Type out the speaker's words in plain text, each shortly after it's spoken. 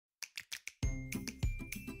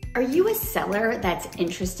Are you a seller that's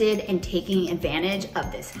interested in taking advantage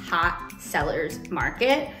of this hot seller's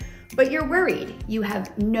market, but you're worried? You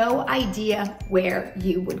have no idea where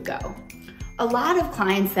you would go. A lot of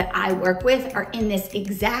clients that I work with are in this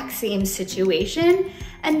exact same situation,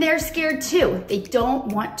 and they're scared too. They don't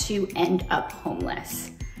want to end up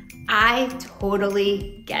homeless. I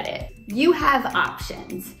totally get it. You have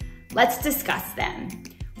options. Let's discuss them.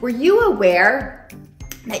 Were you aware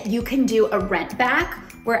that you can do a rent back,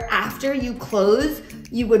 where after you close,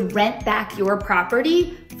 you would rent back your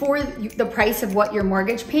property for the price of what your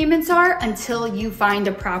mortgage payments are until you find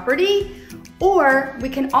a property? Or we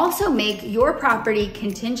can also make your property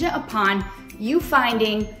contingent upon you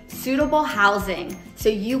finding suitable housing, so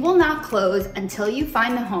you will not close until you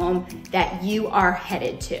find the home that you are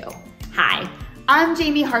headed to. Hi, I'm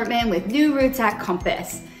Jamie Hartman with New Roots at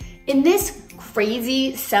Compass. In this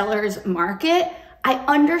crazy seller's market, I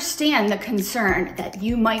understand the concern that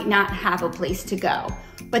you might not have a place to go,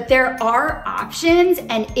 but there are options,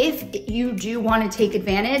 and if you do want to take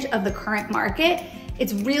advantage of the current market,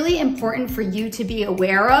 it's really important for you to be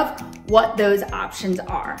aware of what those options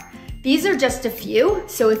are. These are just a few,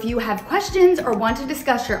 so if you have questions or want to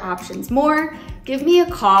discuss your options more, give me a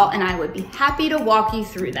call and I would be happy to walk you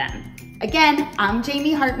through them. Again, I'm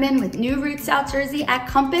Jamie Hartman with New Roots South Jersey at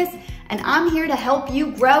Compass, and I'm here to help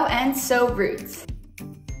you grow and sow roots.